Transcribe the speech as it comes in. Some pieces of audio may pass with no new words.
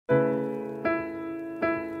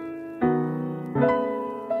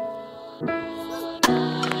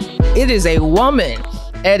It is a woman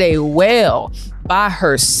at a well by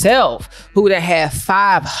herself who done had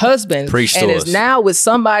 5 husbands and is now with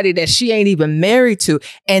somebody that she ain't even married to.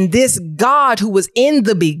 And this God who was in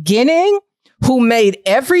the beginning, who made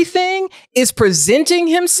everything, is presenting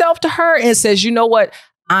himself to her and says, you know what?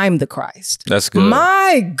 I'm the Christ. That's good.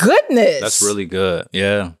 My goodness. That's really good.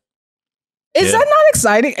 Yeah. Is that not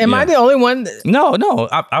exciting? Am I the only one? No.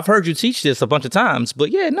 I've heard you teach this a bunch of times,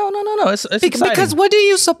 but yeah, no. It's exciting. Because what do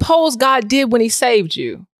you suppose God did when he saved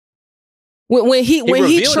you? When he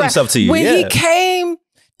revealed himself to you. When he came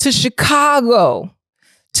to Chicago,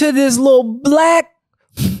 to this little black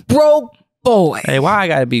broke boy. Hey, why I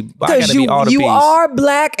gotta be all the you peace? are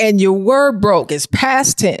black and you were broke. It's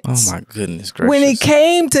past tense. Oh my goodness gracious. When he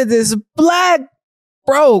came to this black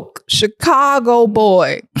broke Chicago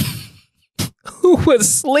boy who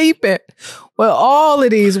was sleeping with all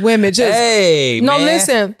of these women.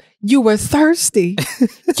 Listen, you were thirsty.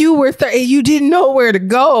 You didn't know where to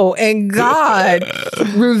go. And God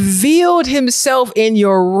revealed himself in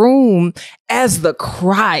your room as the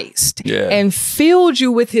Christ and filled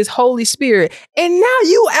you with his Holy Spirit. And now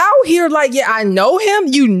you out here like, I know him.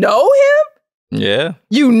 You know him? Yeah.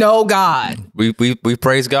 You know God. We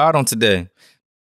praise God on today.